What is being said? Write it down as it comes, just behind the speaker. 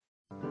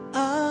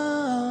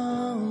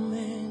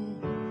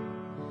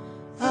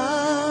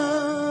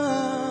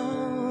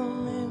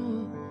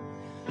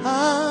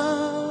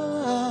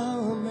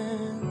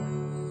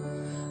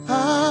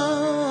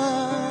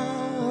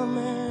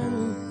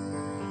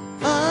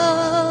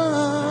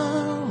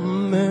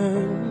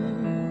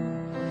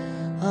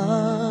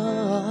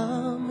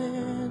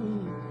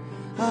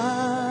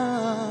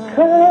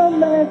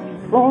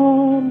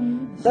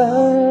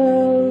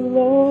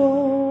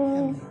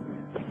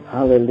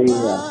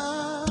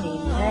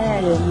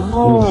Amen.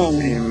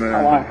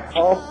 Our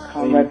help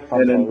cometh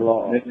from the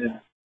Lord.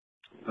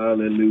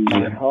 Hallelujah.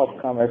 Our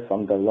help cometh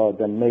from the Lord,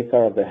 the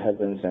maker of the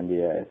heavens and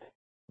the earth.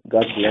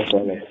 God bless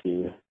all of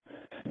you.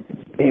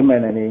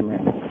 Amen and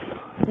amen.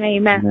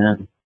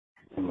 Amen.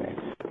 Amen.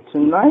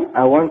 Tonight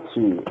I want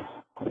to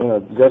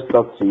just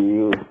talk to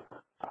you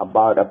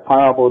about a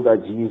parable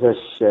that Jesus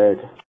shared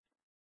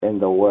in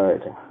the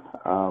Word,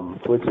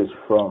 which is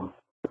from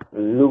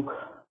Luke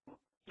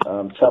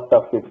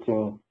chapter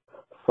 15,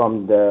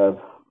 from the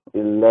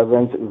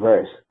 11th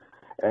verse.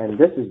 And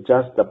this is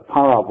just a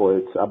parable.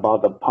 It's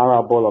about the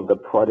parable of the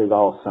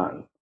prodigal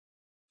son.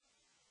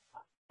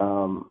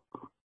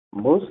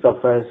 Most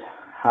of us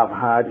have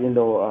had,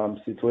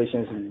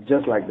 situations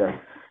just like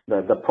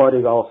the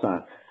prodigal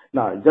son.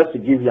 Now, just to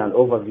give you an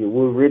overview,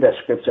 we'll read a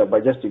scripture,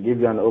 but just to give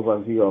you an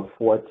overview of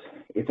what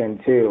it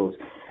entails,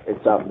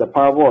 it's the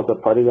parable of the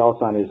prodigal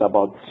son is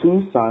about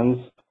two sons,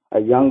 a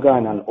younger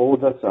and an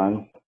older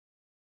son.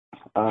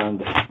 And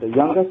the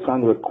younger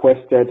son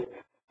requested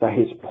that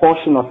his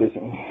portion of his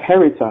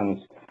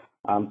inheritance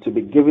to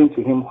be given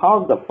to him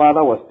while the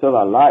father was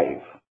still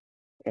alive.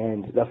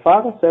 And the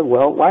father said,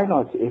 well, why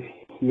not? If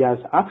he has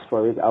asked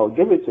for it, I'll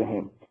give it to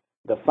him.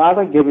 The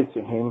father gave it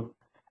to him,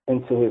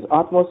 and to his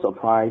utmost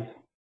surprise,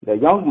 the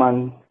young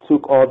man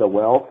took all the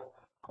wealth,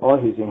 all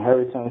his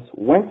inheritance,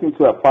 went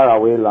into a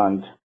faraway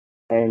land,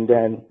 and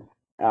then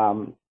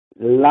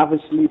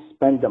lavishly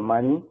spent the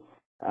money,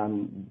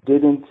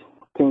 didn't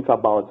think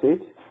about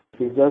it.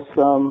 He just,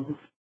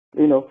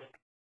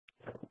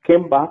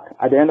 came back.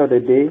 At the end of the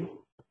day,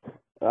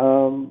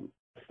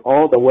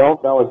 all the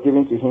wealth that was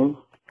given to him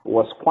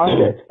was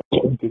squandered.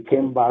 He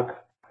came back,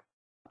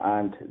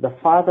 and the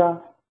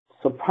father,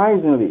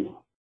 surprisingly,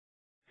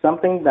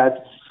 something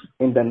that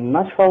in the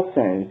natural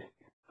sense,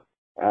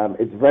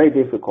 it's very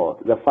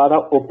difficult. The father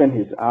opened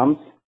his arms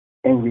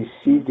and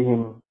received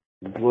him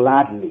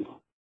gladly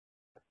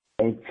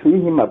and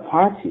threw him a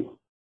party.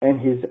 And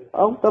his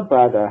older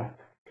brother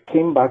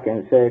came back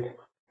and said,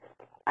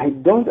 I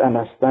don't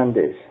understand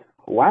this.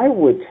 Why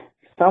would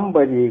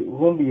somebody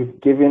whom you've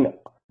given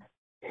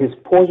his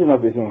portion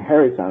of his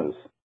inheritance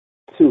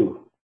to,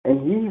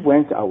 and he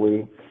went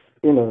away,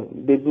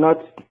 did not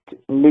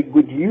make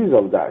good use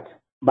of that?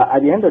 But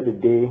at the end of the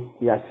day,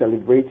 he is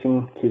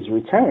celebrating his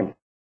return.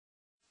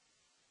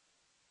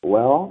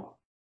 Well,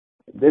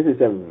 this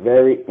is a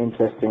very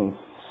interesting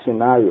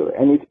scenario,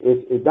 and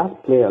it does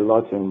play a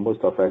lot in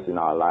most of us in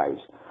our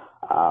lives.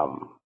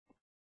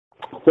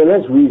 So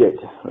let's read it.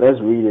 Let's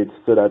read it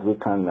so that we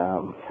can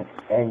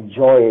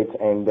enjoy it,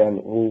 and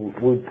then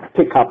we'll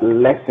pick up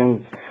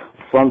lessons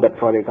from the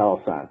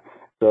prodigal son.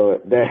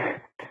 So the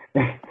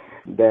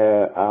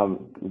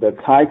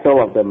title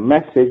of the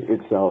message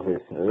itself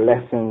is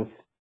Lessons,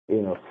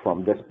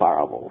 from this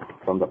parable,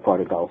 from the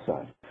prodigal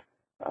son.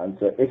 And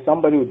so if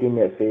somebody would do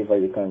me a favor,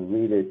 you can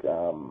read it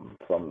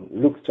from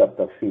Luke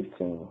chapter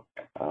 15,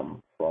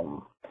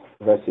 from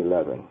verse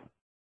 11.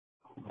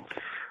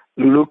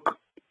 Luke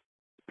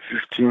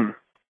 15,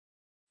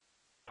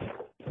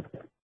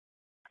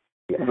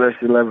 verse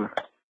 11.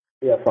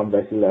 Yeah, from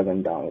verse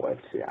 11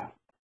 downwards, yeah.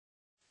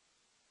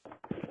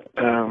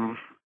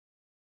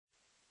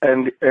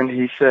 And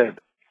he said,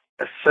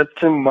 a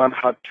certain man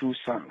had two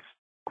sons,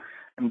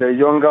 and the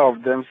younger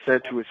of them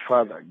said to his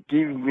father,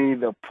 give me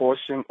the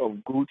portion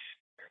of goods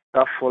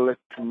that falleth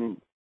to me.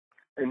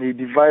 And he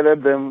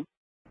divided them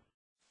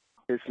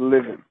his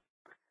living.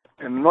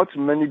 And not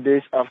many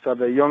days after,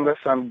 the younger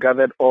son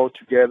gathered all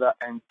together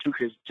and took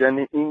his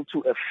journey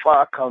into a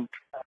far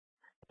country,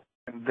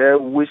 and there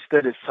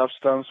wasted his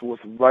substance with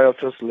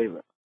riotous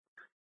living.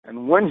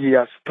 And when he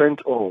had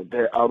spent all,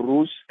 there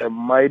arose a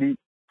mighty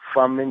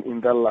famine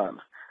in the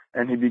land,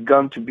 and he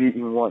began to be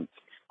in want.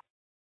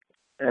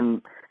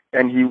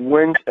 And he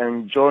went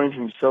and joined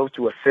himself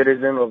to a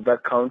citizen of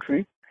that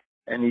country,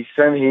 and he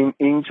sent him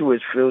into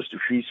his fields to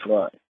feed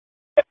swine.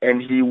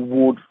 And he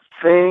would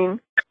fain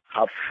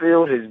have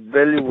filled his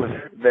belly with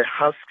the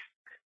husks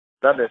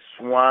that the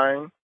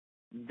swine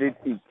did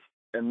eat,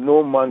 and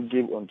no man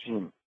gave unto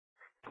him.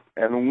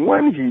 And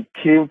when he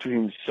came to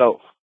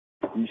himself,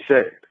 he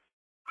said,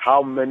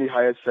 how many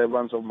hired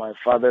servants of my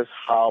father's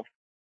have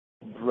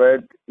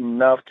bread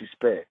enough to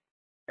spare,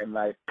 and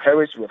I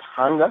perish with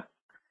hunger?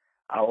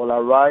 I will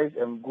arise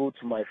and go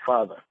to my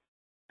father,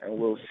 and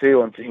will say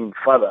unto him,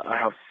 Father, I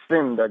have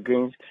sinned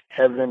against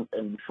heaven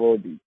and before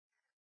thee,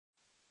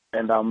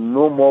 and am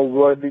no more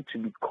worthy to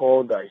be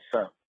called thy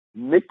son.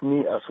 Make me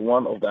as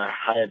one of thy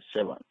hired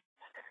servants.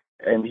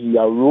 And he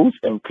arose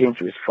and came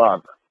to his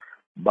father.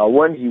 But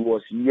when he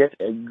was yet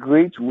a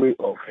great way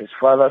off, his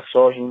father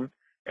saw him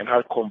and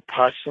had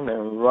compassion,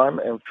 and ran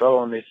and fell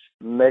on his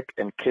neck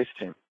and kissed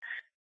him.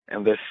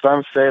 And the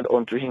son said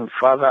unto him,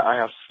 Father, I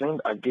have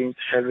sinned against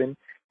heaven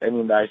and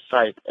in thy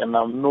sight, and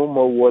am no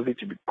more worthy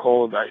to be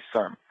called thy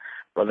son.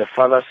 But the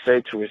father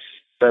said to his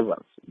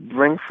servants,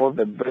 bring forth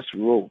the best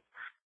robe,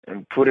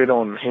 and put it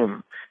on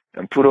him,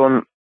 and put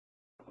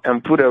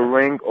a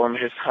ring on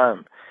his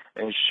hand,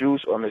 and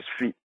shoes on his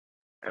feet,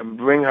 and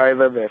bring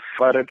hither the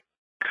fatted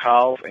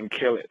calf, and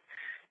kill it,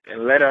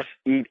 and let us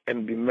eat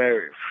and be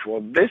merry.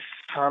 For this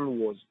son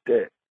was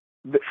dead.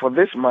 For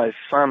this my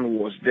son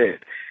was dead,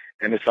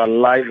 and is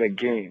alive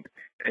again,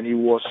 and he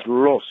was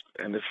lost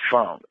and is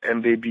found.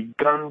 And they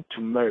began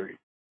to marry.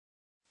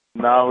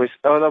 Now his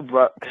elder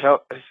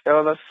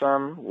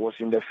son was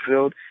in the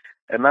field,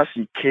 and as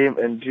he came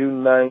and drew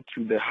nigh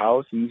to the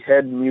house, he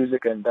heard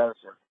music and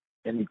dancing.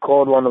 And he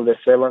called one of the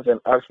servants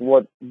and asked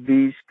what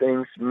these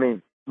things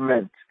meant.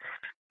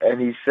 And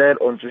he said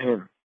unto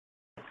him,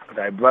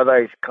 Thy brother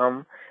is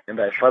come, and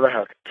thy father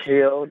hath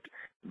killed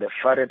the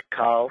fatted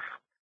calf,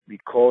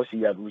 because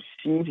he had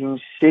received him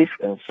safe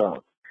and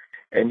sound.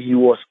 And he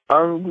was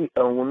angry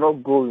and would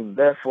not go in.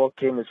 Therefore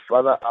came his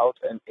father out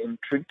and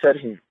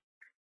entreated him.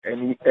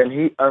 And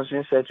he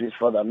answering said to his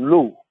father,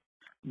 Lo,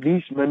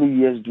 these many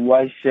years do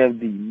I serve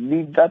thee,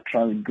 neither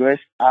transgress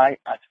I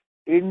at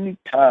any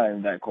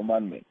time thy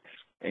commandment.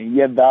 And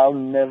yet thou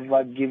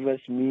never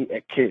givest me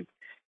a kid,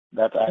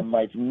 that I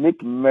might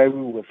make merry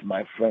with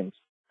my friends.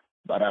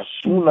 But as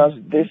soon as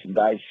this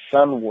thy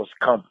son was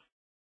come,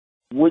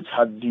 which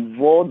had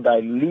devoured thy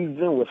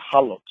living with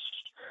harlots,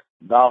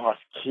 thou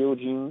hast killed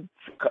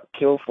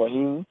for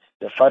him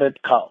the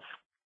fatted calf.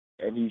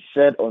 And he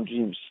said unto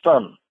him,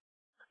 Son,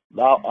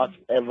 thou art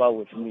ever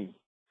with me,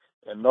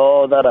 and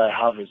all that I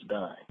have is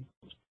thine.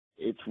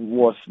 It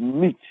was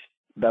meet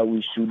that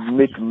we should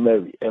make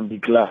merry and be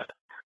glad.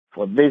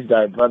 For this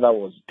thy brother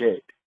was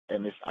dead,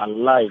 and is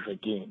alive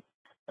again,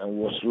 and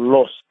was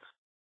lost,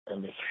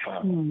 and is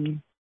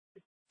found.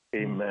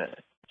 Amen.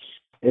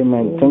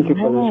 Amen. Thank you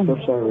for the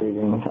scripture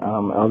reading,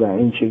 Elder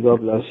Inchi. God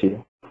bless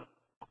you.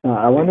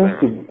 I want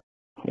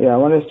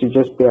us to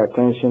just pay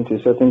attention to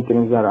certain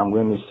things that I'm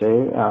going to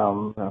say,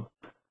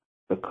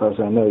 because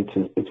I know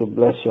it will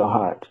bless your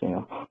heart.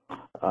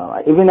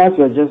 Even as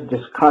we're just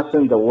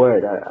discussing the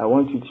word, I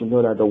want you to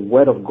know that the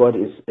word of God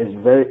is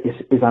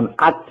an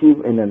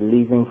active and a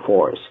living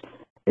force.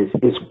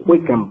 It's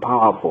quick and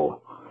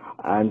powerful,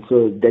 and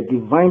so the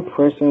divine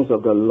presence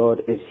of the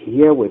Lord is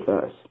here with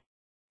us.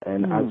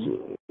 And as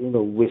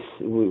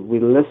we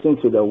listen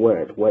to the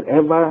word,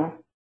 whatever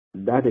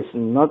that is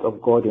not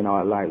of God in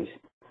our lives,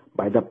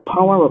 by the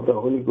power of the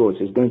Holy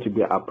Ghost, is going to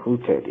be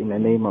uprooted in the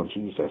name of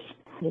Jesus.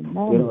 Luke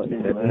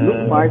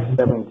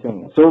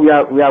 5:17. So we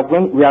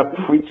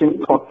are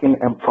preaching, talking,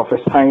 and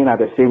prophesying at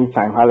the same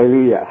time.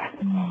 Hallelujah.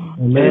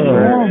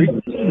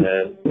 Amen.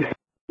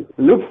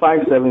 Luke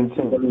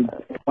 5:17.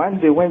 One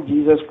day when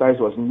Jesus Christ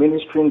was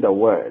ministering the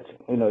word,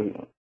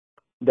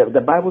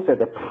 the Bible said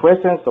the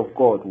presence of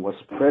God was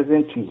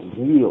present to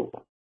heal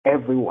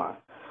everyone.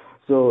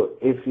 So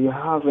if you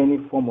have any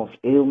form of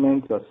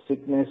ailment or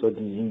sickness or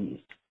disease,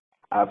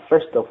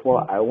 first of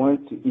all, I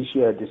want to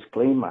issue a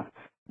disclaimer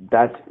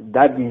that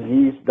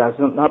disease does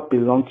not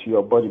belong to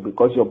your body,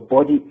 because your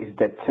body is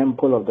the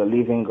temple of the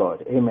living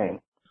God. Amen.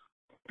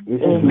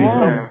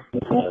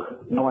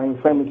 Our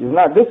infirmities.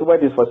 Now, this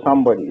word is for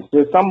somebody.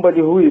 So somebody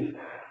who is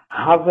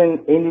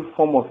having any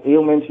form of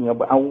ailment in your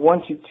body, I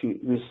want you to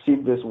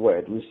receive this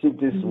word. Receive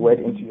this word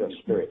into your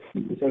spirit.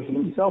 He says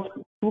himself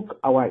took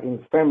our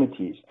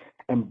infirmities,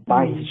 and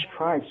by his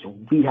stripes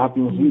we have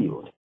been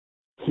healed.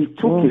 He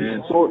took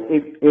it. So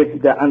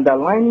if the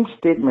underlying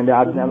statement, the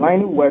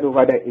underlying word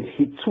over there is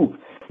he took.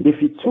 If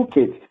he took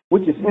it,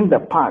 which is in the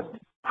past,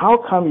 how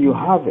come you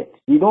have it?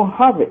 You don't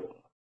have it.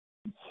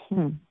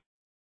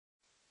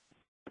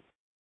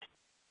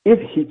 If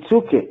he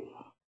took it,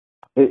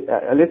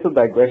 a little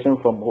digression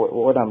from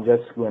what I'm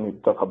just going to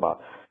talk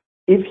about.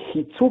 If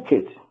he took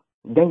it,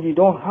 then you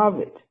don't have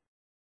it.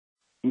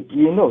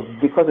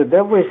 Because the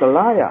devil is a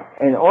liar,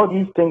 and all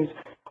these things,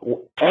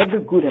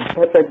 every good and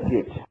perfect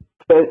gift.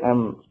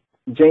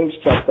 James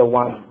chapter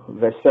 1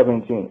 verse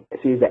 17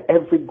 says that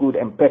every good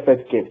and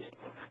perfect gift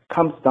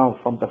comes down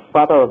from the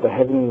Father of the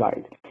heavenly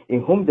light,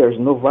 in whom there is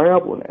no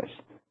variableness.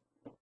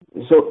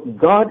 So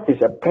God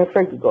is a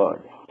perfect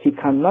God. He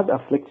cannot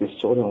afflict his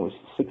children with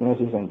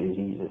sicknesses and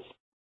diseases.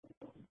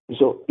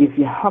 So if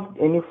you have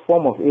any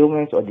form of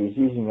ailment or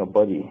disease in your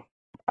body,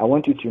 I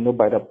want you to know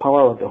by the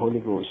power of the Holy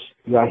Ghost,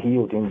 you are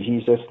healed in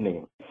Jesus'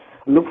 name.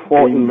 Look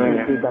for it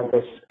that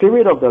the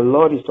Spirit of the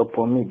Lord is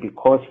upon me,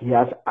 because he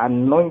has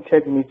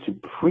anointed me to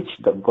preach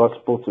the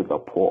gospel to the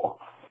poor.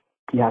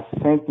 He has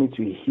sent me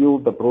to heal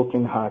the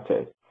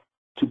brokenhearted,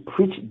 to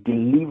preach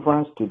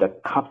deliverance to the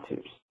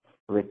captives,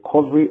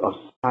 recovery of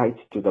sight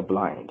to the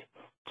blind,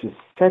 to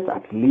set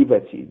at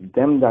liberty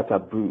them that are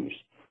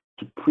bruised,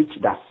 to preach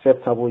the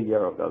acceptable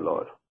year of the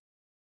Lord.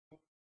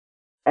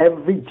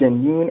 Every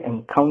genuine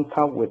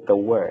encounter with the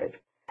word,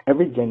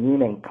 every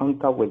genuine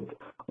encounter with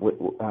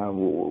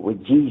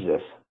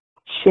Jesus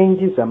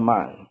changes a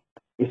man.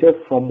 He said,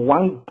 from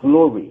one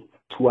glory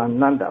to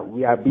another,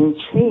 we are being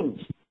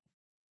changed.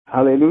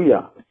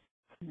 Hallelujah.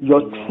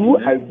 Your true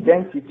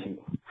identity,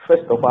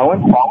 first of all, I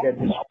want you to get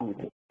this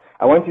truth.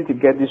 I want you to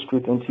get this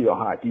truth into your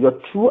heart. Your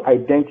true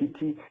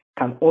identity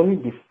can only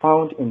be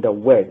found in the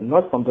word,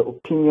 not from the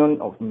opinion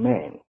of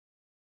men.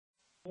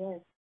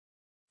 Yes.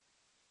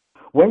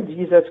 When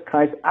Jesus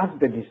Christ asked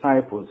the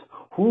disciples,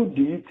 who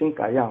do you think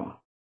I am?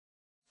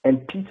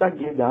 And Peter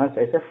gave the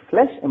answer. He said,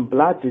 flesh and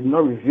blood did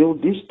not reveal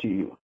this to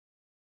you.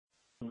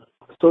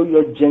 So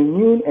your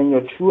genuine and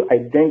your true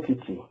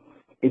identity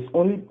is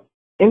only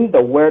in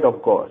the Word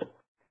of God.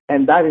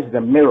 And that is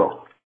the mirror.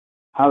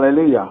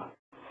 Hallelujah.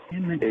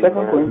 2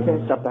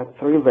 Corinthians chapter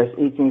 3 verse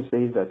 18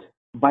 says that,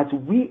 but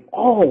we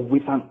all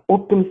with an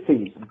open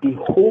face,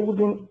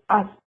 beholding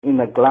us in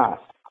a glass.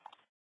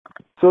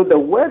 So the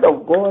Word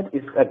of God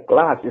is a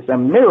glass, it's a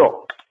mirror.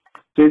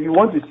 So if you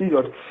want to see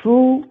your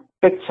true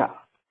picture,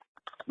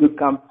 you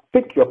can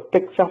pick your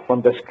picture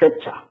from the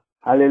scripture.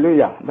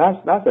 Hallelujah.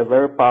 That's a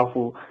very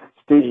powerful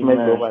statement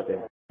over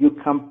there. You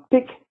can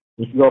pick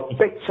your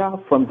picture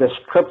from the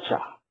scripture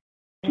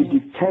to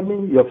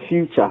determine your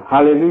future.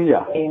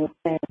 Hallelujah. Amen.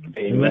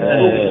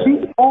 So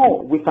we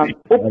all with an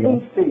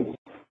open face.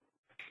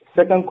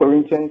 2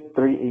 Corinthians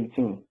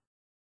 3:18.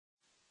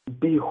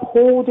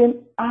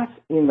 Beholding us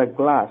in the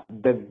glass,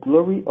 the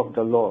glory of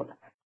the Lord,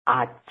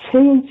 are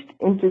changed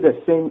into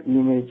the same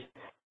image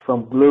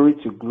from glory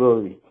to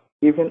glory,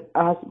 even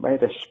as by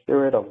the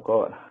Spirit of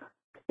God.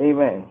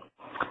 Amen.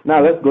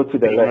 Now let's go to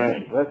the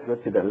lessons. Let's go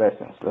to the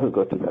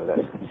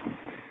lessons.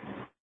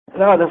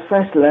 Now the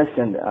first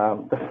lesson,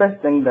 the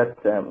first thing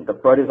that the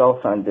prodigal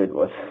son did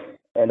was,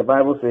 and the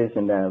Bible says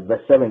in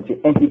verse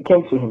 17, and he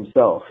came to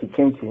himself. He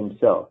came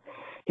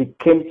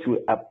to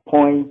a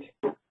point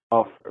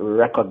of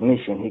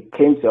recognition. He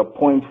came to a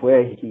point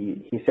where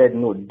he said,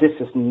 no, this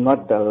is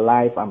not the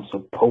life I'm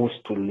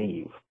supposed to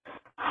live.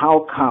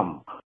 How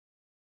come?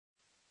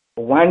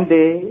 One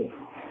day,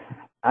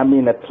 I'm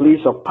in a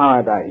place of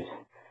paradise,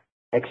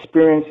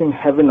 experiencing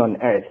heaven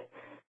on earth.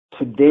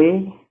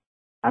 Today,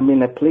 I'm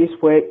in a place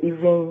where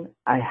even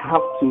I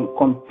have to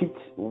compete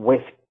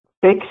with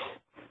pigs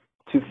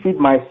to feed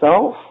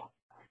myself.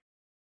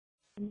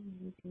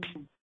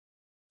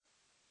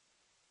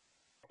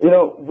 You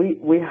know,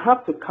 we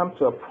have to come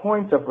to a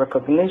point of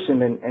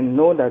recognition and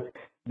know that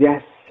there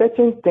are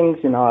certain things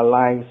in our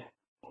lives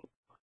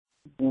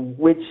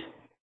which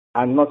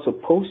are not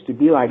supposed to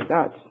be like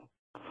that.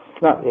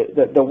 Now,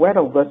 the Word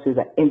of God says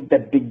that in the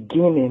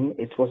beginning,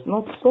 it was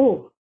not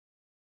so.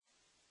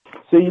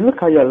 So you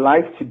look at your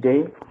life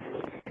today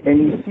and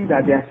you see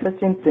that there are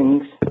certain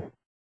things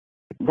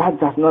that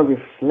does not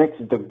reflect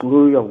the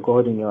glory of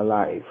God in your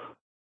life.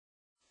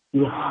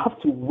 You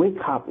have to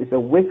wake up. It's a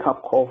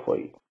wake-up call for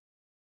you.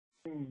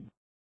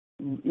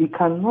 You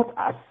cannot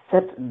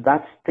accept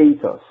that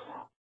status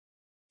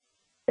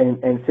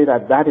and say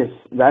that is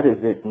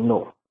it.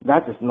 No,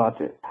 that is not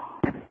it.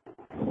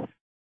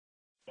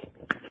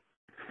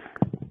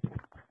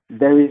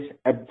 There is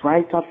a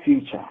brighter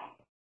future.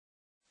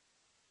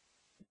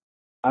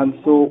 And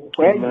so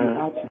where you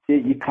are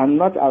today, you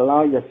cannot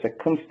allow your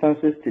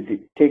circumstances to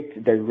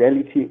dictate the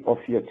reality of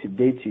your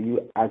today to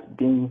you as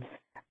being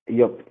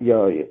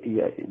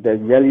the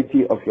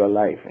reality of your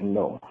life.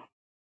 No.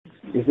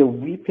 It's a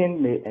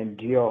weeping may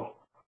endure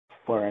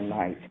for a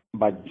night,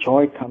 but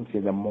joy comes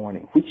in the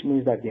morning, which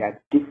means that there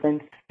are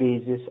different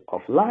phases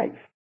of life.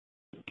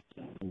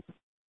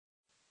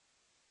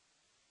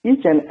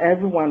 Each and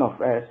every one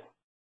of us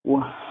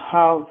will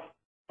have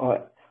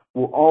or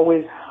will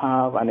always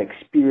have an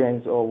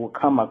experience or will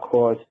come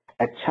across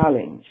a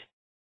challenge.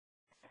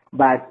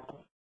 But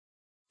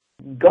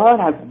God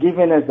has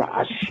given us the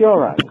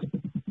assurance.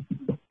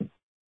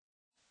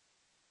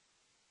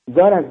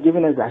 God has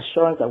given us the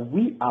assurance that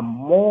we are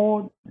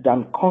more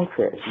than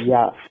conquerors.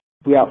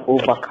 We are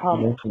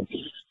overcome.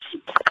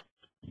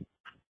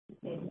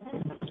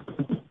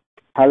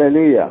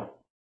 Hallelujah.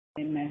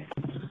 Amen.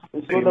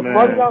 So the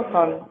prodigal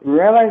son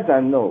realized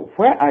that no,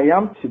 where I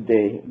am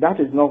today, that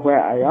is not where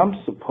I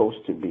am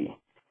supposed to be.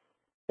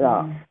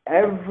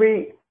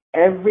 Every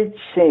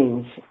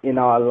change in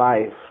our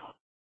life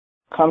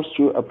comes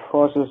through a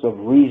process of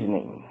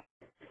reasoning.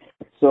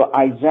 So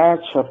Isaiah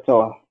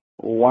chapter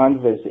 1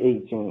 verse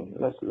 18.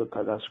 Let's look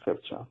at that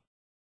scripture.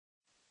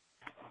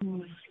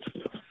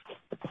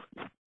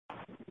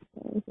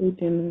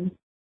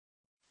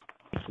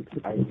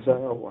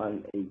 Isaiah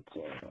 1:18.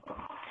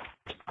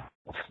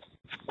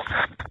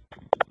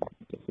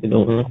 You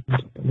don't have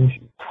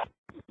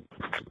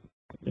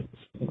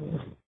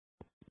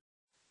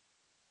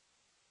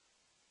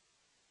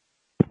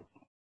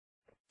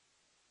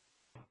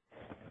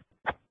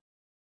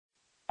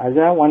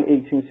Isaiah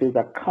 1:18 says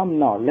that, come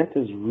now, let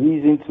us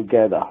reason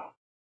together,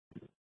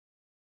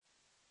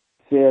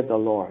 saith the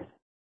Lord.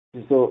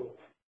 So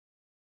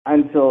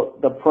until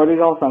the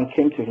prodigal son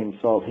came to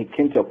himself, he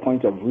came to a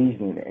point of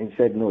reasoning and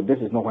said, no, this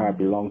is not where I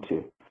belong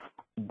to.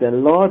 The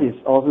Lord is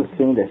also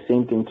saying the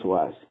same thing to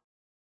us.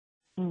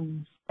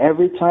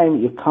 Every time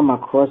you come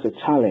across a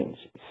challenge,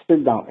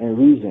 sit down and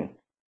reason.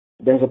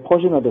 There's a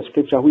portion of the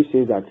scripture which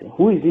says that,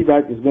 who is he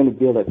that is going to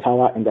build a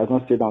tower and does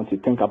not sit down to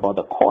think about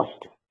the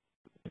cost?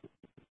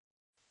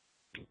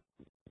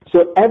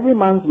 So every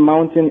man's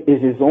mountain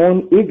is his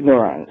own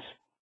ignorance.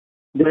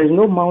 There is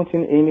no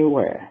mountain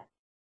anywhere.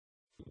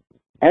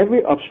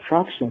 Every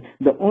obstruction,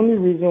 the only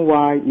reason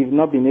why you've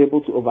not been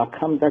able to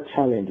overcome that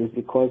challenge is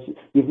because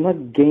you've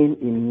not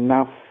gained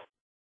enough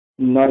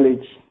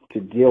knowledge to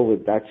deal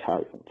with that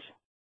challenge.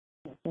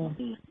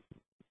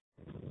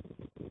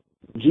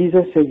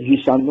 Jesus said, you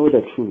shall know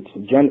the truth.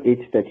 John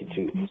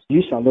 8:32.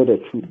 You shall know the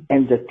truth,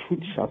 and the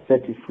truth shall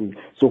set you free.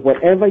 So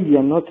whatever you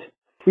are not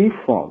free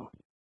from,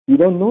 you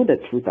don't know the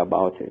truth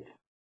about it.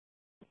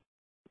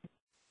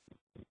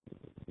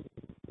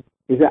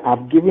 He said,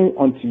 I've given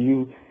unto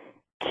you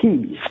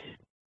keys.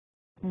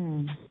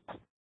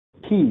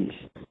 Keys.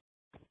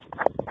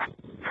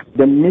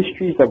 The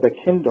mysteries of the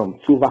kingdom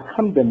to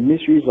overcome the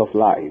mysteries of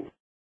life.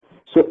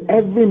 So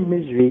every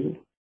misery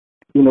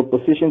in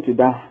opposition to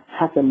that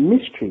has a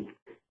mystery.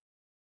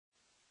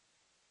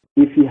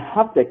 If you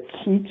have the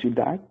key to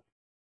that,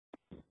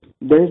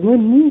 there is no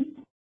need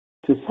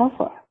to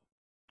suffer.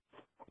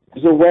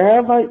 So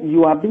wherever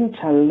you are being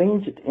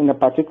challenged in a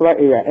particular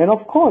area, and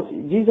of course,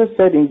 Jesus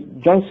said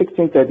in John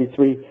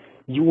 16:33,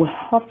 you will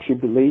have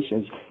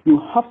tribulations, you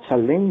have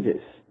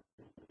challenges.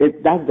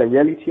 That's the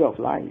reality of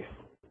life.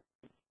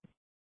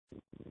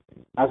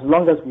 As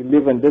long as we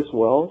live in this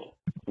world,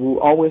 we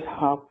will always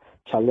have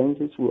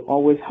challenges, we will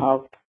always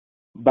have,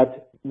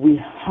 but we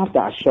have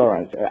the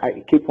assurance.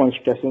 I keep on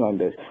stressing on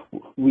this.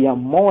 We are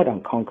more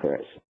than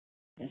conquerors.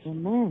 Yes,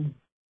 amen.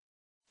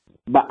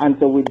 But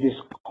until we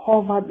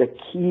discover the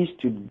keys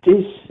to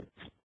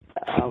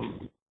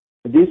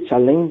these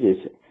challenges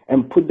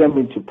and put them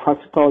into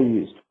practical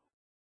use,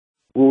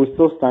 we will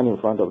still stand in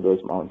front of those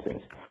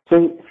mountains.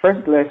 So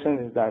first lesson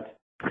is that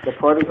the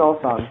prodigal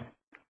son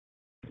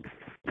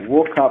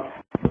woke up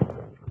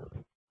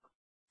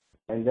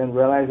and then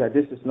realized that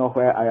this is not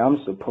where I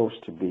am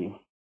supposed to be.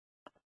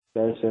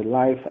 There is a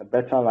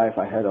better life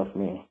ahead of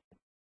me.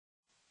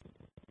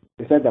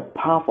 He said the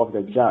path of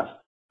the just,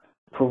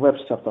 Proverbs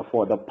chapter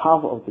 4, the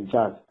path of the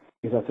just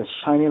is as a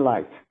shining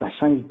light that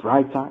shines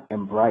brighter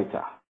and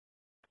brighter.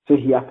 So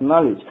he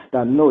acknowledged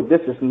that no,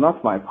 this is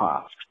not my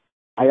path.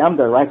 I am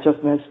the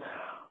righteousness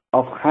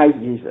of Christ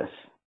Jesus.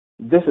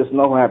 This is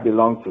not where I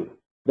belong to.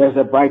 There's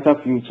a brighter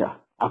future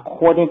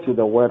according to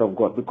the word of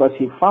God, because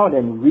he found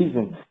and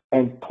reasoned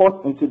and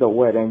thought into the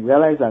word and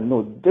realized that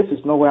no, this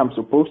is not where I'm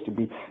supposed to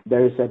be.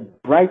 There is a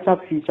brighter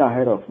future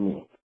ahead of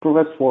me.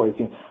 Proverbs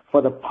 4:18.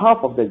 For the path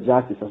of the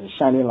just is as a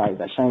shining light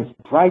that shines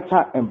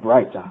brighter and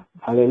brighter.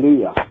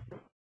 Hallelujah.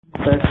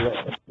 First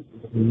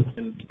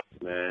lesson.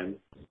 Amen.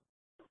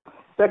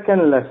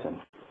 Second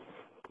lesson.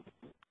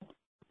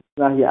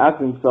 Now he asked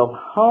himself,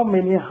 how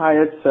many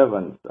hired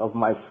servants of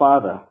my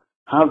father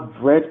have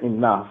bread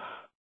enough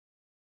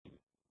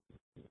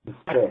to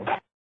spare?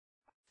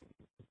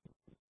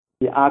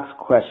 He asks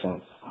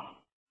questions.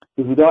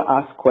 If you don't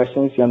ask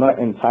questions, you're not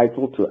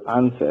entitled to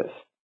answers.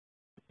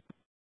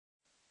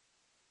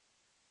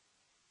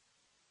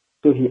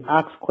 So he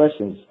asks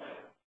questions.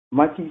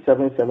 Matthew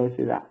 7:7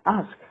 says that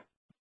ask.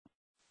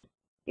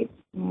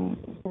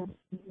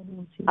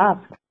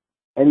 Ask,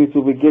 and it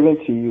will be given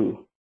to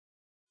you.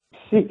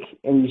 Seek,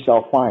 and you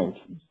shall find.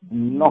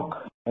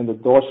 Knock, and the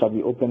door shall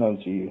be opened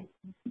unto you.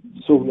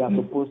 So we are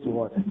supposed to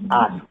what?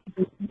 Ask.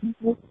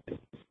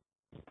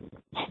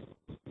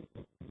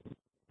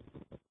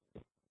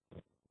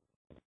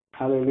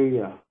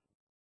 Hallelujah.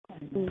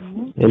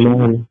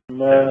 Amen.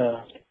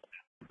 Amen.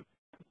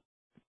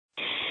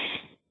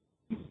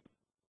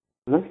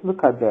 Let's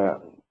look at the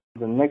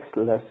next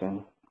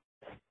lesson.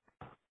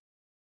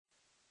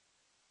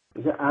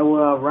 He said, I will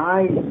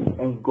arise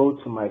and go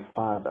to my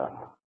father.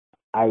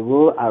 I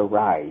will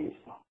arise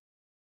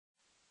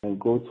and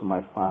go to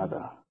my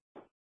father.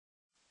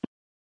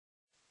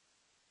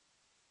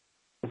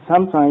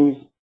 Sometimes,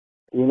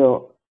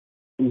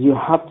 you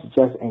have to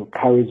just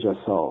encourage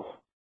yourself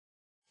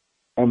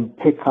and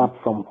pick up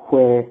from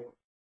where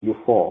you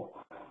fall.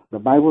 The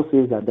Bible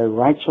says that the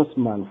righteous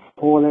man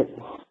falleth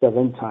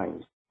 7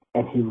 times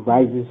and he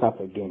rises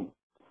up again.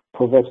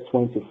 Proverbs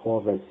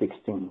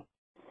 24:16.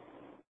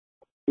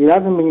 It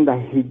doesn't mean that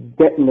he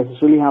doesn't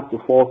necessarily have to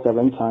fall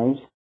 7 times,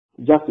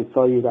 just to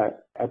tell you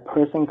that a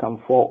person can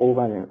fall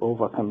over and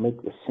over, can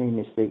make the same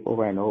mistake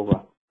over and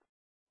over.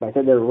 But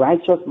the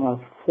righteous man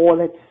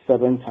falleth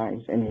 7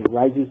 times and he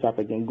rises up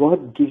again.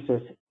 God gives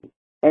us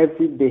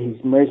every day,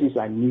 his mercies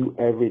are new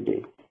every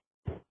day.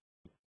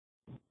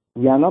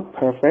 We are not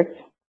perfect.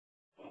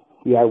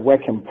 We are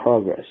work in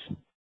progress.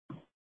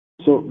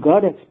 So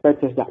God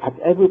expects us that at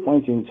every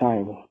point in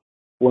time,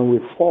 when we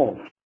fall,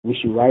 we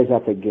should rise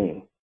up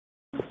again.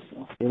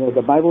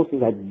 The Bible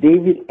says that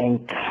David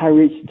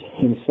encouraged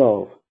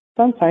himself.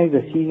 Sometimes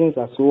the seasons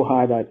are so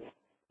hard that,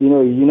 you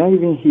not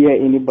even hear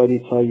anybody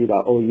tell you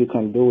that, oh, you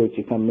can do it,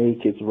 you can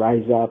make it,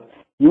 rise up.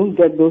 You don't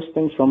get those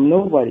things from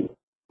nobody.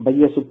 But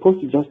you're supposed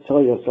to just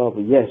tell yourself,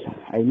 yes,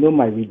 I know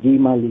my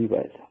Redeemer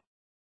liveth.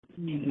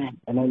 Amen.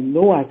 And I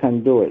know I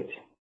can do it.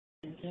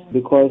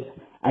 Because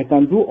I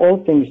can do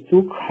all things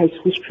through Christ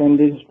who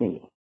strengthens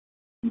me.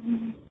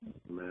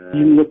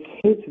 You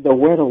locate the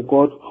word of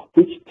God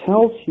which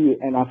tells you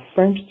and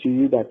affirms to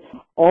you that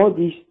all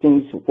these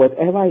things,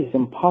 whatever is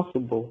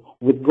impossible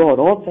with God,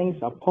 all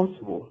things are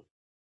possible.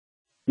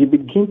 You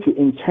begin to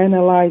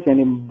internalize and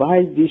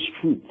imbibe this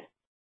truth.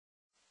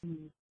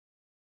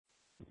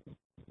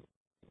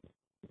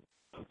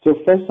 So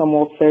 1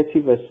 Samuel 30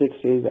 verse 6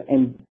 says,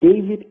 and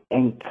David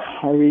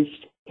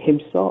encouraged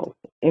himself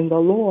in the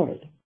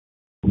Lord.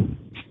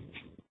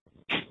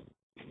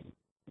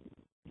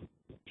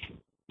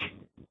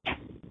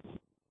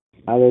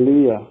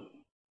 Hallelujah.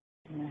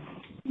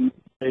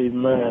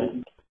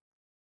 Amen.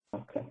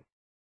 Okay.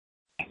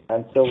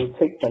 And so we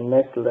take the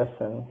next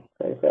lesson.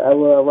 Okay. I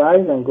will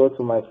arise and go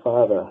to my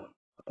father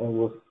and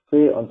will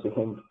say unto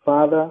him,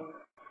 Father,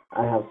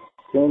 I have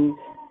sinned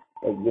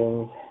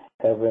against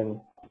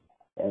heaven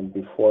and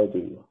before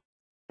thee,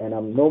 and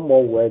I'm no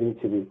more worthy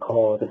to be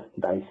called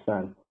thy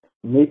son.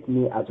 Make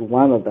me as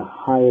one of the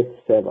hired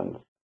servants.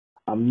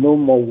 I'm no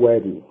more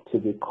worthy to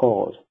be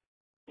called.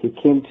 He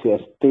came to a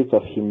state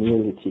of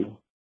humility.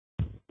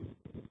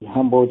 He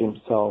humbled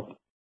himself.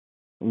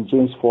 In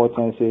James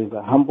 4:10 says,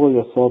 humble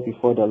yourself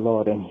before the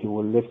Lord and he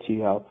will lift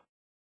you up.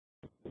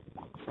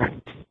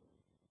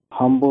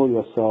 Humble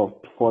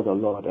yourself before the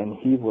Lord and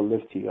he will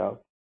lift you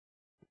up.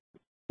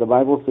 The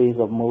Bible says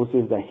of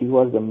Moses that he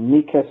was the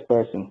meekest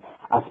person.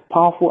 As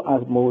powerful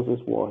as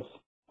Moses was,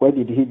 where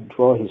did he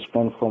draw his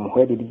strength from?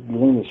 Where did he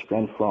glean his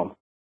strength from?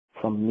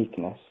 From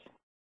meekness.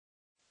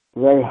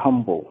 Very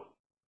humble.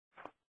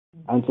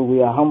 Until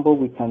we are humble,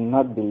 we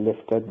cannot be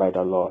lifted by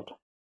the Lord.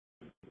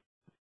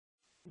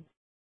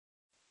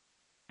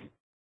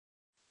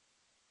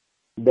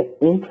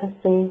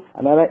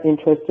 Another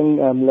interesting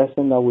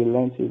lesson that we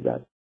learned is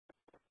that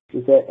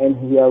he said, and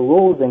he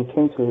arose and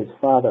came to his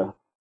father.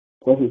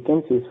 When he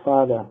came to his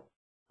father,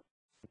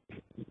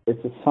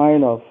 it's a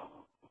sign of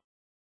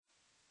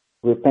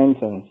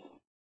repentance.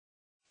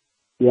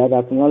 He had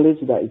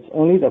acknowledged that it's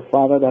only the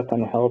Father that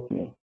can help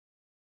me.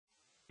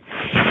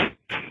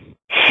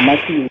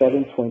 Matthew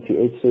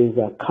 11:28 says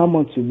that, come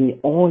unto me,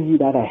 all ye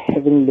that are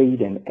heavy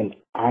laden, and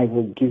I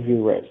will give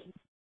you rest.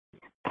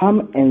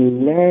 Come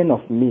and learn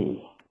of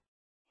me,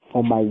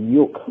 for my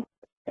yoke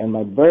and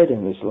my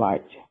burden is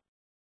light.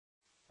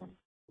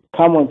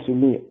 Come unto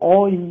me,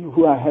 all ye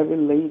who are heavy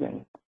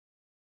laden,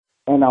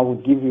 and I will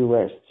give you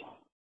rest.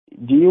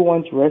 Do you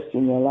want rest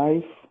in your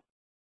life?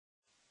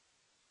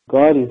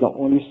 God is the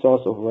only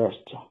source of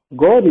rest.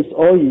 God is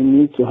all you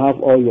need to have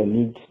all your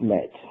needs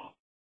met.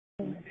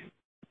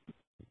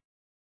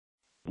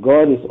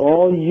 God is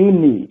all you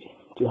need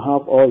to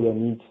have all your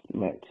needs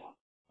met.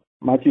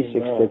 Matthew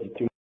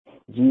 6:33.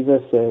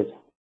 Jesus said,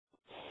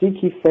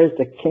 seek ye first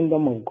the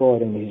kingdom of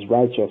God and his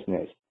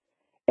righteousness,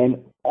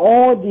 and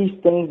all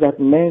these things that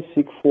men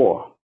seek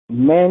for,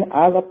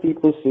 other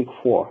people seek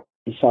for,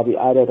 it shall be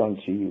added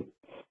unto you.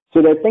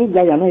 So the things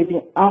that you're not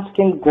even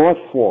asking God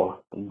for,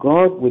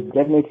 God will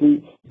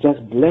definitely just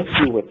bless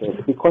you with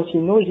it because he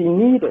knows you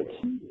need it.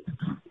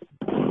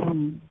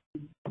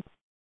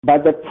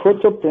 But the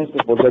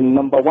principle, the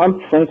number one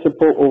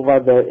principle over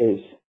there is,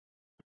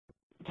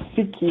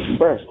 seek ye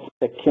first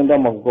the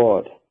kingdom of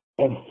God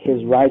and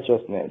his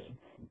righteousness,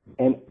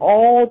 and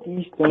all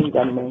these things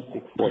that men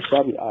seek for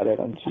shall be added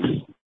unto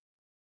you.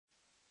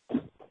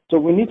 So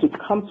we need to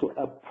come to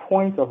a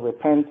point of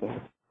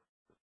repentance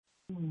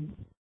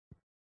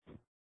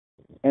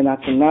and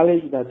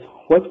acknowledge that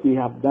what we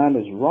have done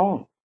is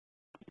wrong.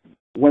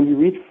 When you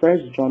read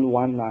 1 John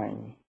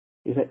 1:9,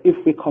 it says,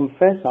 if we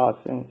confess our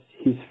sins,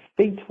 he's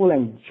faithful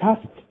and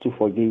just to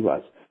forgive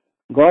us.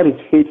 God is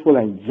faithful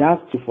and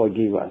just to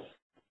forgive us.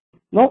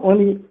 Not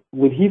only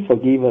will he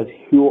forgive us,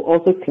 he will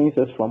also cleanse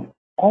us from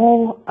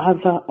all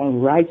other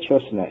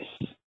unrighteousness.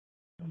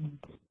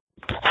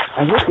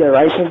 I hope you're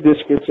writing these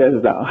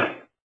scriptures down.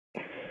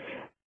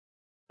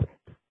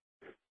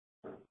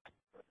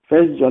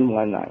 1 John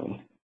 1:9.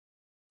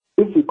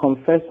 If we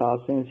confess our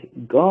sins,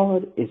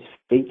 God is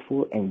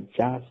faithful and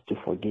just to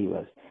forgive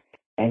us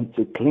and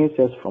to cleanse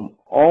us from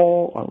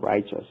all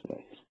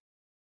unrighteousness.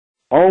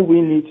 All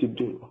we need to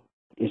do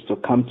is to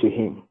come to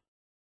him,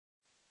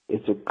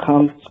 is to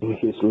come to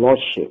his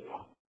lordship.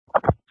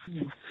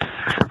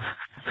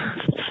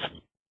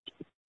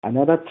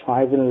 Another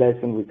thriving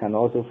lesson we can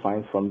also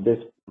find from this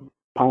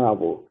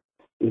parable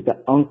is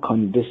the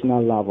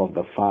unconditional love of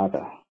the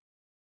Father.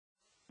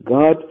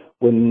 God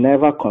will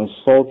never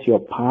consult your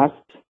past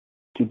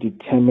to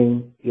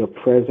determine your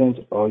present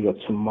or your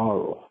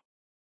tomorrow.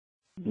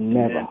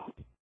 Never.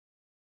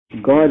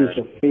 God is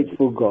a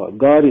faithful God.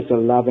 God is a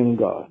loving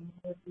God.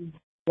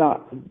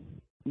 Now,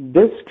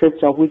 this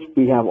scripture, which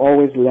we have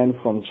always learned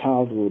from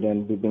childhood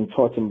and we've been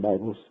taught in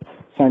Bible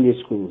Sunday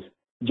schools,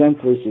 John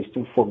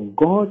 3:16, for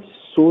God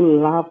so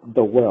loved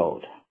the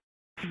world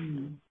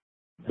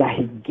that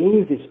he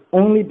gave his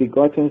only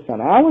begotten Son.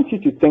 I want you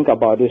to think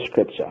about this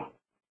scripture.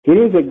 He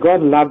didn't say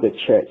God loved the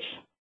church.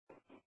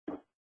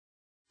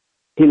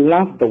 He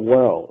loved the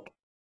world.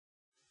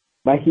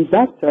 But he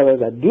does tell us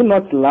that do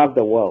not love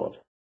the world,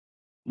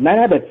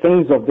 neither the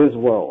things of this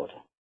world.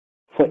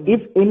 For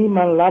if any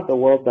man love the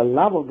world, the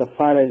love of the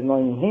Father is not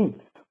in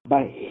him.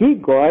 But he,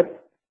 God,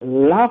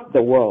 loved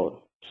the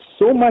world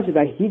so much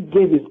that he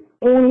gave his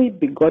only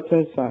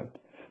begotten Son,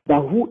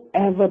 that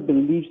whoever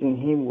believes in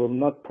him will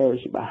not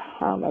perish but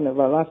have an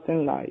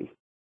everlasting life.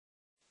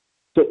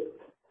 So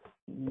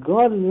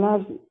God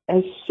loves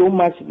us so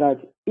much that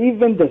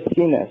even the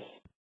sinners,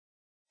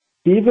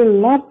 He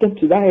even loved them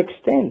to that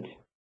extent.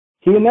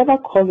 He will never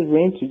cause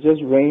rain to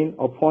just rain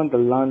upon the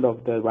land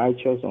of the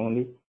righteous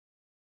only.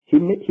 He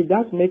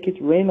does make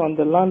it rain on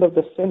the land of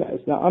the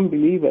sinners, the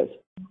unbelievers,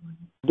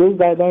 those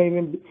that don't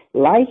even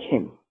like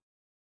him.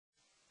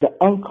 The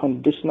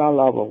unconditional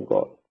love of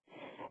God.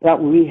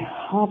 That we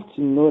have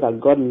to know that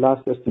God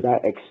loves us to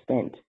that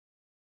extent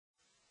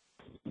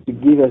to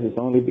give us his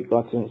only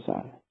begotten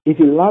Son. If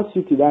he loves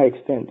you to that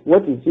extent,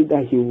 what is it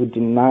that he would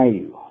deny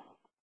you?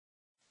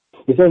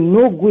 He said,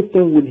 no good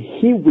thing would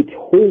he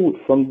withhold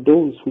from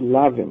those who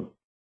love him.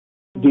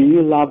 Do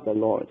you love the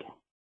Lord?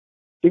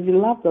 If you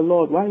love the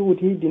Lord, why would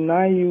he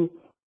deny you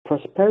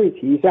prosperity?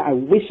 He said, I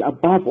wish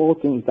above all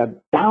things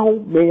that thou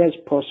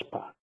mayest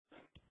prosper.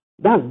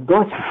 That's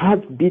God's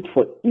heartbeat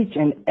for each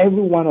and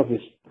every one of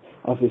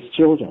his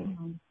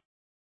children.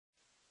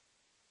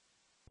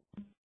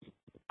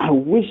 I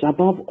wish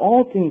above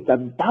all things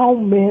that thou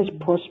mayest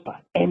prosper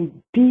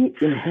and be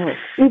in health,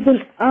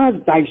 even as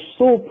thy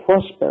soul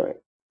prospereth.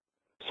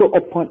 So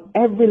upon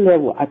every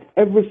level, at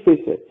every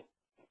facet,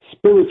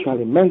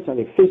 spiritually,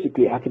 mentally,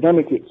 physically,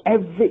 academically, at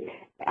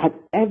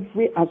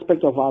every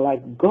aspect of our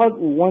life, God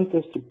wants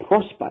us to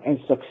prosper and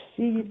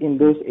succeed in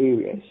those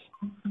areas.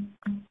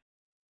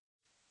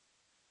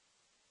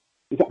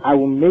 He said, I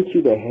will make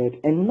you the head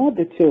and not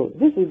the tail.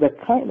 This is the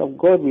kind of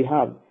God we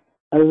have.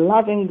 A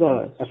loving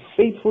God, a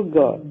faithful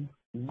God,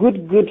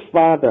 good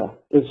Father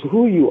is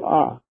who you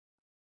are.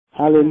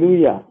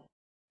 Hallelujah.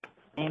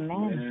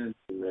 Amen.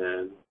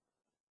 Amen.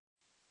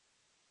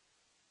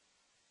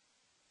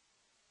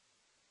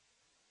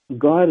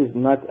 God is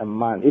not a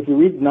man. If you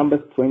read Numbers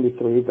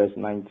 23, verse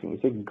 19,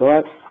 it says,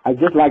 God, I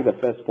just like the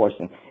first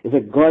portion. It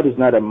says, God is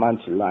not a man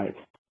to lie.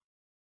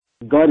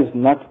 God is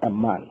not a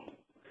man.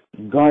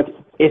 God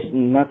is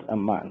not a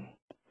man.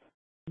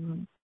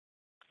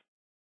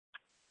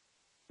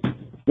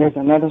 There's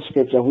another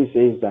scripture which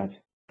says that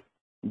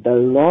the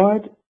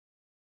Lord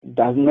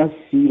does not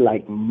see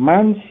like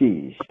man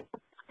sees.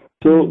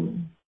 So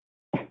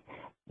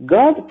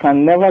God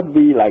can never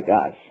be like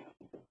us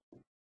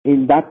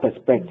in that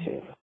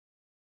perspective.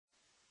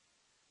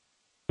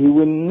 He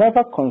will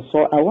never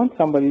consult. I want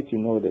somebody to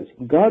know this.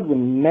 God will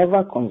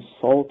never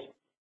consult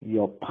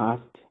your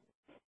past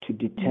to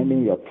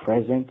determine your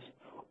present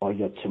or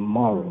your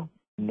tomorrow.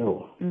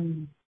 No.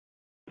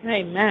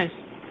 Amen.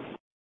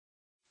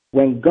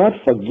 When God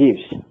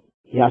forgives,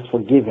 he has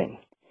forgiven.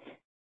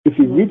 If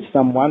you read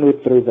Psalm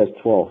 103 verse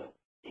 12,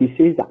 he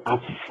says that as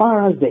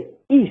far as the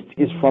east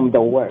is from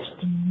the west,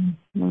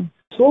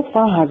 so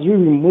far has you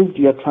removed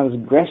your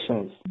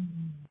transgressions.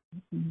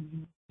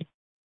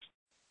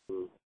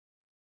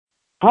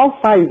 How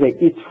far is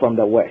the east from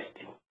the west?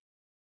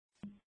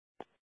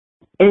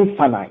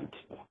 Infinite,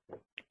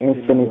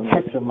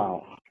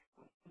 infinitesimal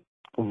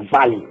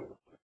value.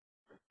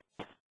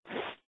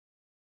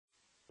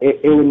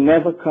 It will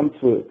never come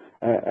to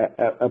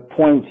a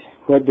point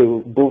where they will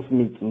both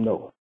meet.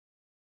 No.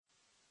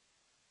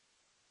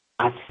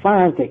 As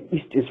far as the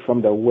east is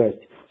from the west,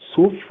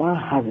 so far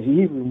has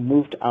he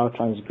removed our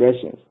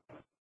transgressions.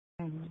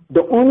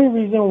 The only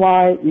reason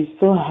why you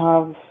still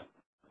have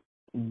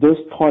those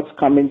thoughts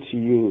coming to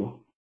you,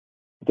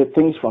 the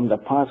things from the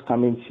past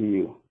coming to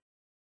you,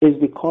 is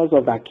because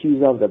of the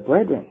accuser of the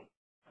brethren.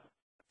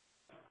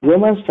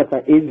 Romans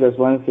chapter 8 verse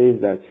 1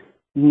 says that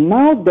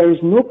now there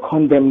is no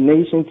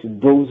condemnation to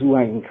those who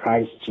are in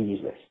Christ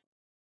Jesus.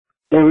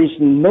 There is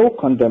no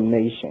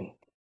condemnation.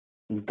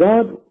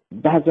 God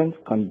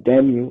doesn't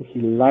condemn you. He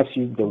loves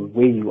you the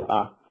way you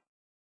are.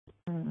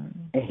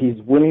 And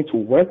he's willing to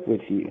work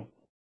with you.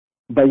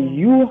 But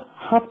you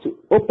have to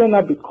open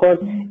up because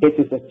it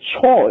is a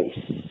choice.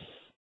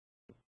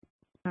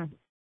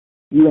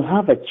 You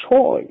have a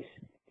choice.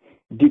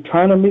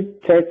 Deuteronomy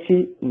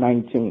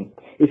 30:19.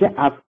 It said,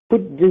 I've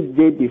put this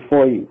day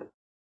before you.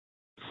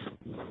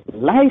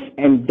 Life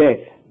and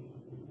death.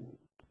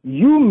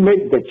 You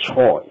make the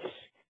choice.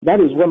 That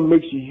is what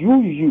makes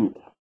you you.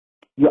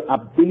 Your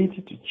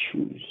ability to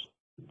choose.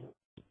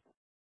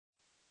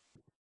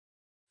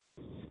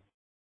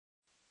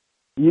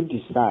 You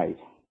decide.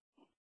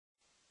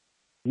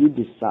 You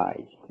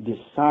decide.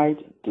 Decide.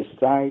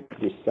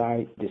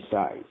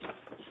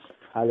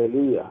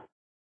 Hallelujah.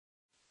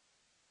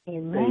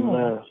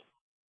 Amen.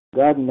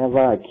 God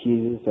never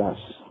accuses us.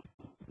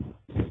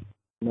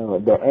 No,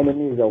 the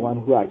enemy is the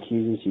one who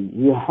accuses you.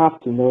 You have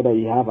to know that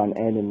you have an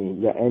enemy.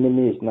 Your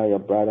enemy is not your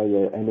brother.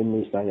 Your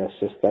enemy is not your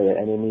sister. Your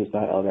enemy is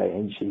not Elder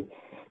Angie.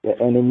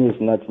 Your enemy is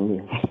not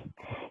me.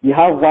 You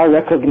have one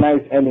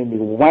recognized enemy,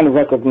 one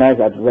recognized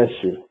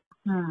adversary.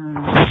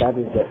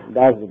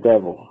 That's the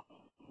devil.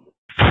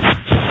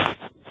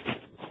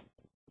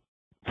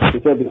 He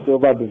said, be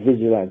sober, be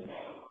vigilant.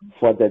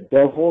 For the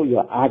devil,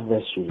 your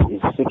adversary,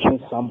 is seeking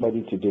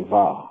somebody to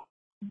devour.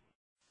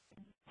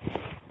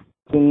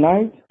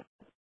 Tonight,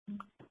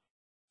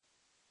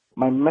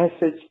 my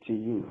message to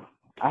you,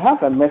 I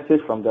have a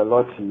message from the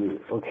Lord to you,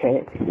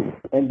 okay?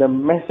 And the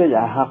message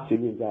I have to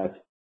you is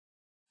that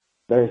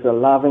there is a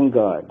loving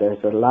God, there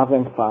is a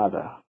loving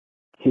Father.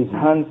 His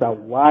hands are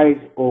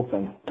wide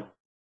open.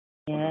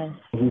 Yes.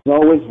 He's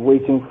always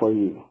waiting for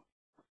you.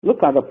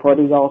 Look at the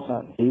prodigal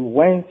son. He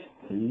went,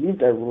 he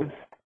lived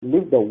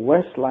the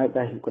worst life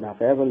that he could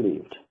have ever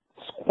lived.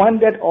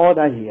 Squandered all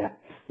that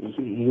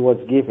he was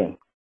given.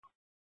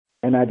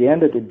 And at the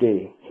end of the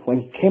day,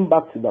 when he came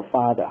back to the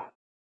father,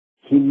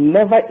 he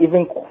never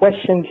even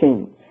questioned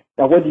him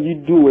that what did you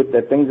do with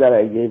the things that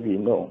I gave you?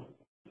 No.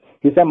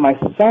 He said, my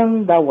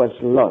son that was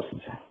lost,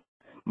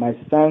 my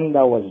son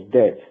that was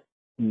dead,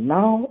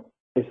 now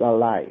is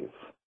alive.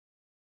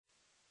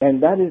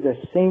 And that is the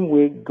same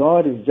way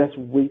God is just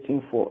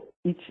waiting for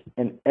each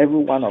and every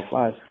one of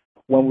us.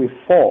 When we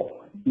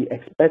fall, He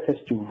expects us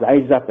to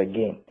rise up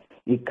again.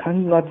 You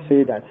cannot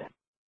say that,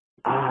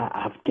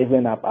 I've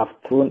given up, I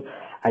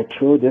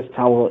throw this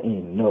towel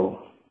in.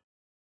 No.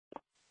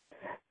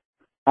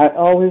 I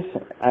always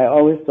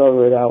tell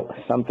Rhoda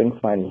something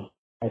funny.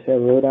 I said,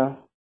 Rhoda,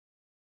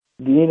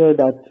 do you know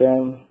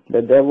that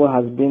the devil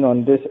has been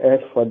on this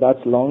earth for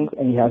that long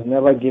and he has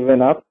never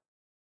given up?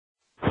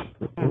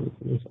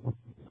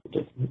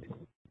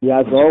 He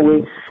has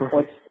always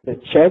fought the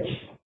church.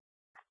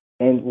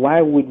 And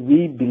why would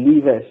we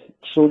believers,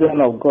 children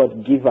of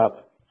God, give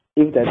up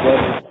if the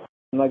devil is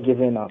not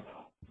giving up?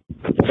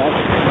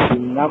 That's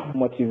enough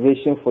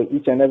motivation for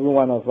each and every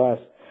one of us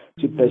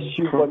to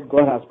pursue what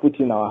God has put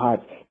in our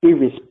hearts,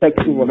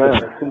 irrespective of the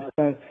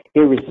circumstance,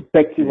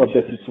 irrespective of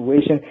the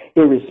situation,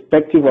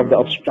 irrespective of the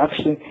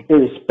obstruction,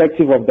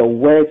 irrespective of the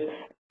words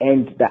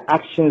and the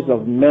actions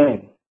of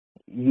men.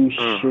 You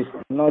should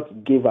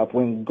not give up.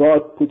 When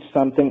God puts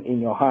something in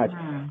your heart,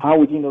 how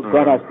would you know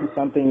God has put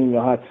something in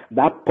your heart?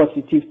 That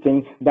positive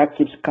thing that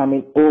keeps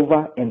coming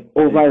over and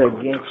over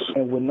again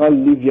and will not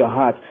leave your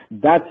heart.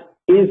 That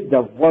is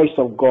the voice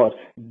of God.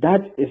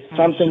 That is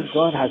something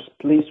God has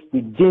placed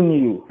within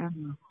you.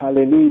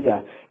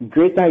 Hallelujah.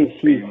 Greater is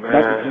He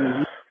that is in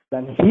you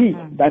than he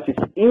that is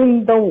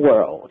in the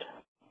world.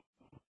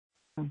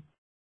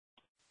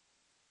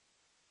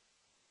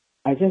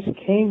 I just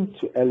came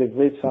to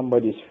elevate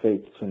somebody's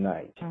faith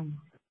tonight.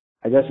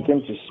 I just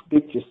came to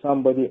speak to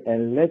somebody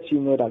and let you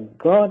know that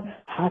God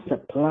has a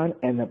plan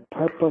and a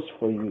purpose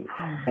for you.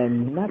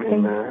 And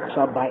nothing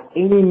shall by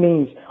any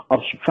means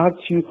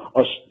obstruct you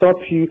or stop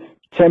you,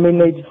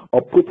 terminate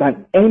or put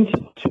an end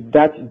to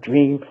that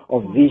dream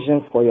or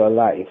vision for your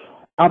life.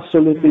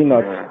 Absolutely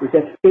not. He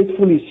said,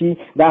 faithful is He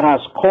that has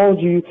called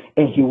you,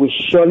 and He will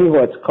surely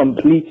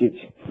complete it.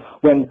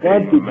 When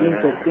God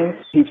begins a thing,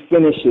 He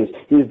finishes.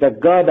 He is the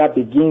God that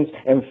begins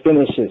and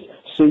finishes.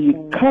 So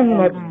you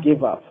cannot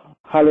give up.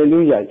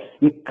 Hallelujah.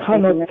 You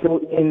cannot throw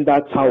in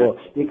that towel.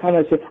 You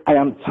cannot say, I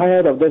am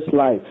tired of this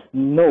life.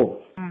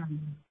 No.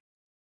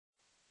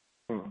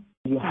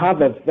 You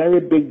have a very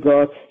big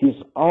God.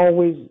 He's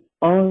always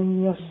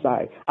on your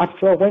side.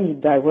 After all, when you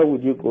die, where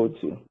would you go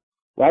to?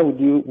 Why would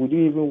you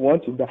even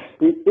want to die?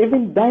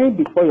 Even dying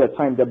before your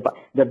time,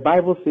 the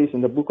Bible says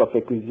in the book of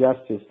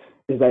Ecclesiastes,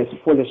 is that it's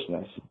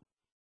foolishness.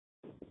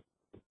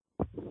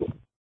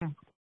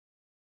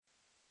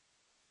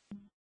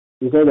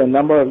 You say the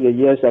number of your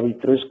years shall be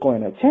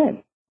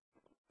 70.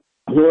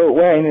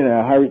 Where are you in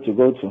a hurry to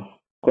go to?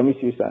 Commit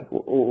suicide?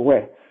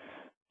 Where?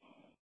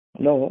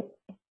 No.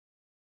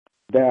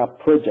 There are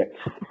projects.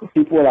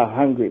 People are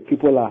hungry.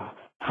 People are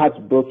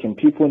heartbroken.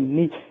 People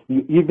need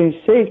you. You've been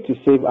saved to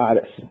save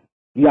others.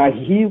 You are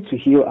healed to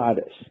heal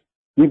others.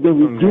 You've been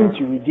redeemed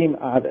to redeem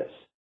others.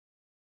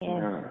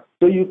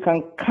 So you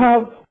can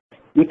carve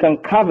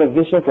a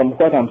vision from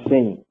what I'm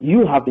saying.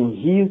 You have been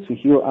healed to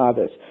heal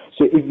others.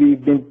 So if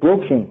you've been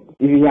broken,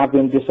 if you have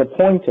been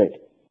disappointed,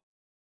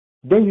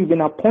 then you've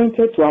been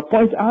appointed to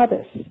appoint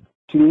others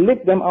to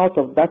lift them out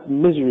of that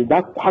misery,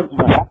 that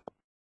quagmire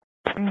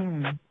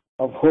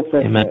of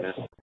hopelessness.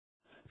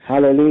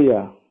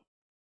 Hallelujah.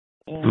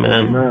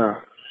 Amen.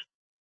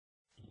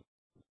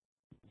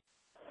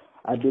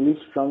 I believe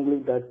strongly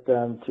that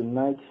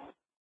tonight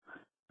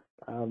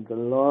the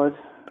Lord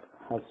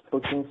has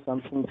spoken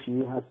something to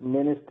you, has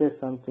ministered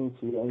something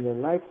to you, and your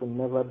life will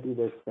never be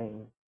the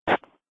same.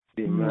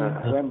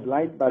 Amen. When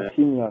blind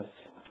Bartimaeus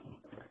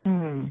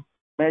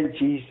met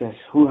Jesus,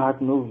 who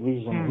had no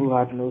vision, who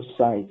had no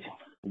sight,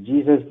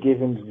 Jesus gave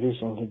him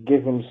vision, He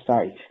gave him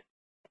sight.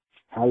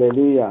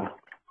 Hallelujah.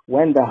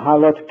 When the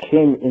harlot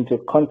came into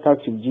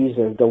contact with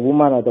Jesus, the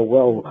woman at the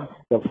well,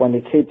 the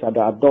fornicator,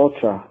 the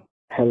adulterer,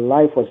 her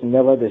life was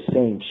never the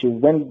same. She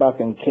went back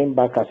and came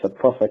back as a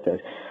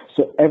prophetess.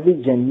 So every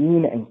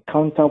genuine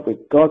encounter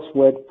with God's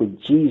word, with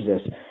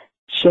Jesus,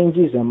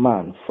 changes a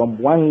man from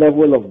one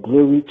level of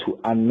glory to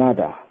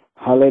another.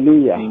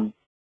 Hallelujah.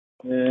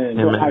 So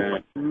I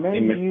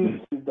commend you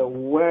to the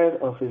word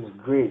of His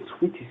grace,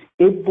 which is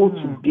able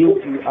to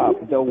build you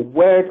up. The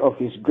word of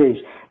His grace,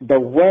 the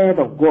word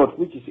of God,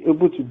 which is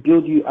able to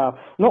build you up.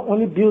 Not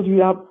only build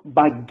you up,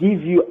 but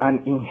give you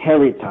an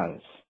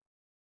inheritance.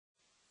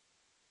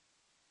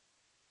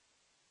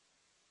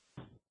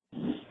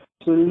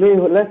 So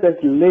let us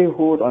lay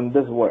hold on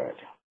this word.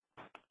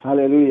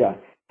 Hallelujah.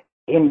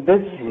 In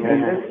this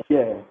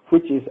year,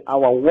 which is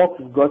our walk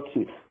with God,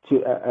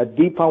 to a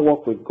deeper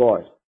walk with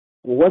God,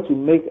 we want to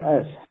make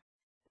us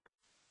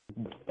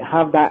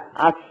have that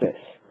access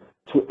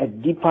to a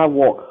deeper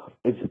walk.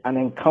 It's an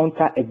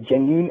encounter, a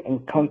genuine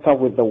encounter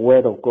with the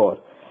Word of God.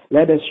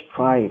 Let us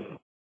strive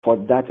for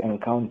that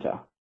encounter.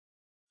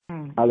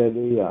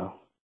 Hallelujah.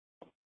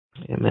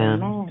 Amen.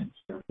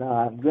 Now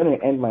I'm going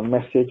to end my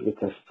message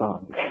with a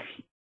song.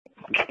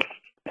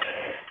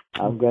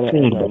 I'm going to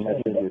end my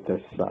message with a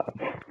song.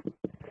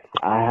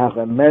 I have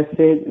a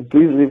message.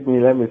 Please leave me.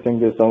 Let me sing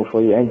this song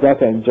for you and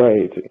just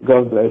enjoy it.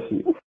 God bless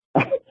you.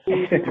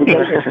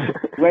 Because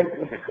when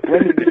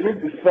you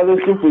begin to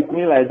fellowship with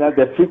me like that,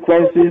 the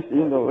frequencies,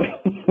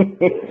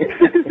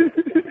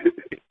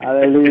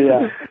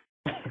 Hallelujah.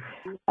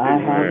 I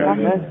have a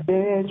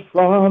message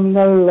from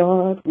the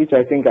Lord, which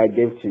I think I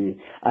gave to you.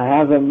 I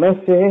have a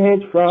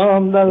message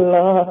from the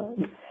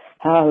Lord.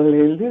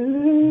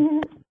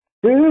 Hallelujah.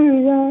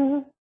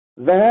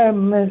 The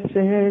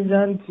message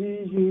unto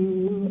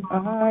you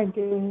I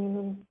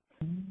give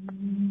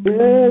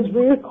is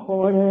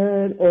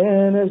recorded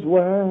in His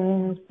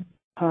word.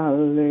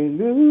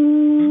 Hallelujah.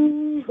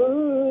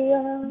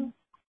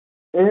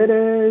 It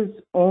is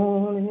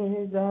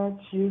only that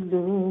you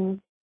look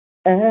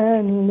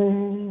and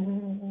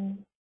live.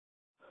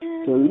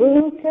 So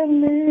look at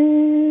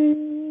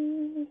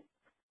me,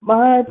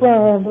 my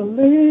brother,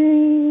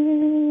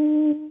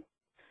 live.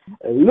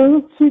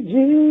 Look to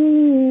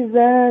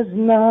Jesus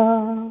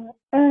now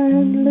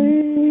and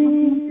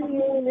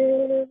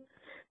live.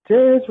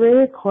 'Tis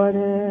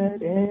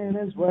recorded in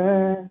His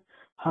word.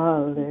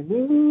 Hallelujah.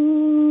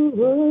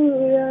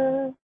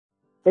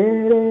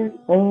 It is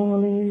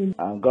only.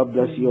 God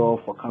bless you all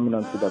for coming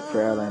onto the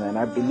prayer line. And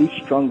I believe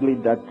strongly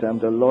that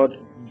the Lord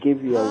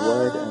gave you a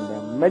word, and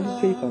then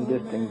meditate on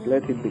these things.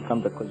 Let it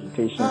become the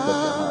cogitations of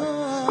your heart.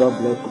 God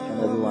bless each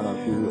and every one of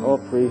you. All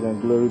praise and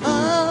glory be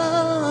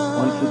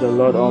unto the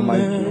Lord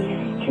Almighty,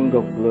 King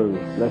of glory.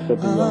 Blessed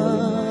be your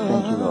holy name.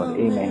 Thank you, Lord.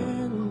 Amen.